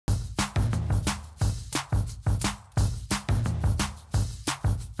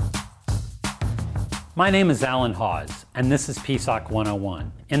My name is Alan Hawse, and this is PSoC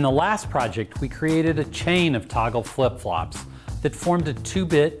 101. In the last project, we created a chain of toggle flip-flops that formed a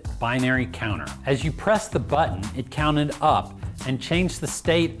 2-bit binary counter. As you press the button, it counted up and changed the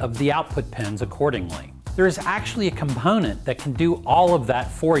state of the output pins accordingly. There is actually a component that can do all of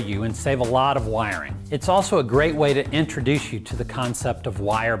that for you and save a lot of wiring. It's also a great way to introduce you to the concept of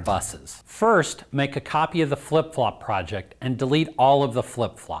wire buses. First, make a copy of the flip-flop project and delete all of the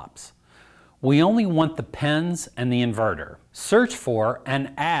flip-flops. We only want the pins and the inverter. Search for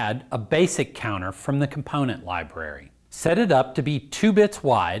and add a basic counter from the component library. Set it up to be 2 bits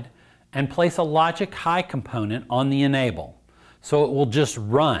wide and place a logic high component on the enable, so it will just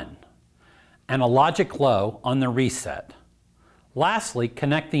run, and a logic low on the reset. Lastly,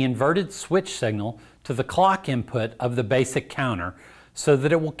 connect the inverted switch signal to the clock input of the basic counter so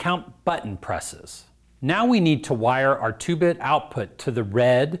that it will count button presses. Now we need to wire our 2-bit output to the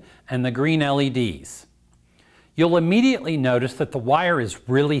red and the green LEDs. You'll immediately notice that the wire is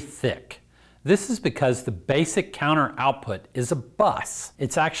really thick. This is because the basic counter output is a bus.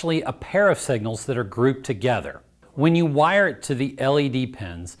 It's actually a pair of signals that are grouped together. When you wire it to the LED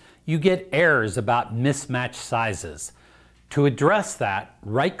pins, you get errors about mismatched sizes. To address that,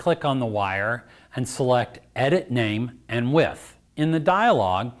 right-click on the wire and select Edit Name and Width. In the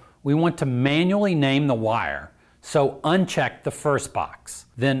dialog, we want to manually name the wire, so uncheck the first box.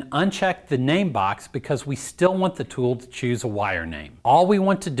 Then uncheck the name box because we still want the tool to choose a wire name. All we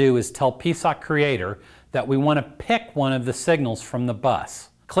want to do is tell PSoC Creator that we want to pick one of the signals from the bus.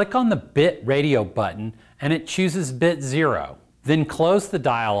 Click on the bit radio button and it chooses bit 0. Then close the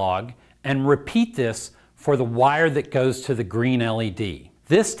dialog and repeat this for the wire that goes to the green LED.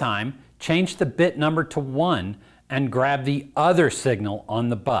 This time, change the bit number to 1 and grab the other signal on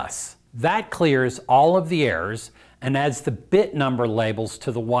the bus. That clears all of the errors and adds the bit number labels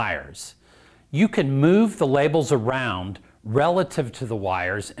to the wires. You can move the labels around relative to the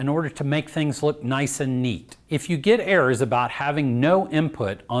wires in order to make things look nice and neat. If you get errors about having no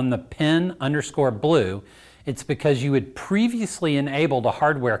input on the pin_blue, it's because you had previously enabled a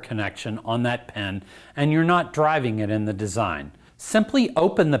hardware connection on that pin and you're not driving it in the design. Simply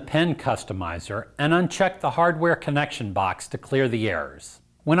open the pin customizer and uncheck the hardware connection box to clear the errors.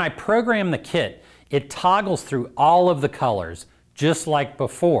 When I program the kit, it toggles through all of the colors, just like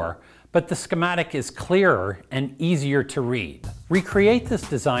before, but the schematic is clearer and easier to read. Recreate this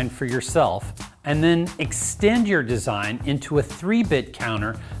design for yourself and then extend your design into a 3-bit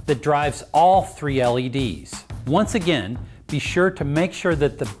counter that drives all 3 LEDs. Once again, be sure to make sure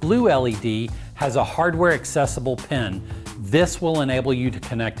that the blue LED has a hardware accessible pin. This will enable you to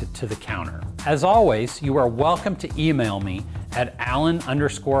connect it to the counter. As always, you are welcome to email me at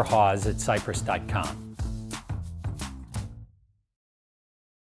alan_hawse@cypress.com.